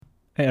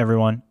Hey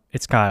everyone,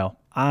 it's Kyle.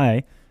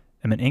 I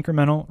am an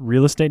incremental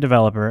real estate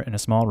developer in a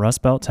small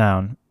Rust Belt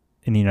town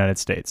in the United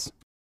States.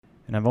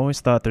 And I've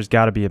always thought there's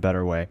got to be a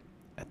better way.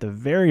 At the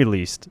very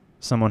least,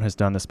 someone has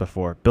done this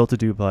before. Built a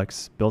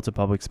duplex, built a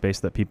public space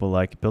that people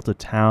like, built a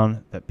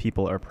town that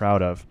people are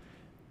proud of.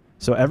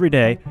 So every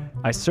day,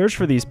 I search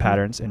for these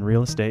patterns in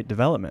real estate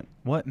development.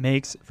 What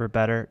makes for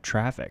better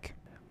traffic?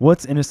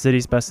 What's in a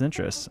city's best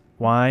interests?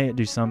 Why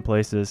do some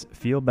places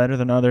feel better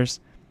than others?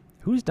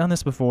 Who's done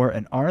this before,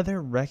 and are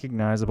there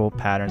recognizable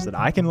patterns that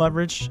I can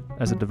leverage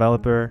as a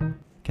developer,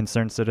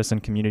 concerned citizen,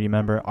 community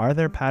member? Are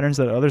there patterns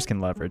that others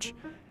can leverage?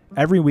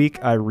 Every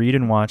week, I read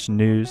and watch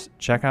news,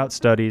 check out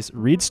studies,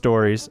 read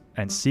stories,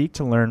 and seek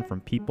to learn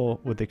from people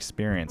with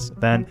experience.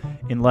 Then,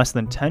 in less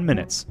than 10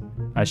 minutes,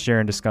 I share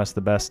and discuss the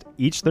best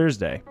each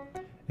Thursday.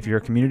 If you're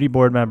a community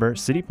board member,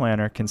 city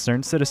planner,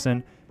 concerned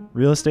citizen,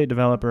 real estate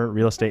developer,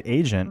 real estate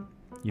agent,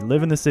 you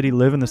live in the city,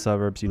 live in the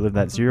suburbs, you live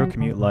that zero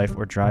commute life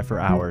or drive for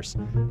hours,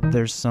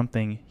 there's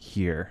something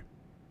here.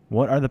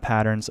 What are the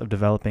patterns of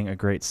developing a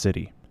great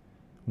city?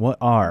 What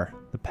are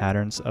the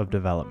patterns of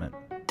development?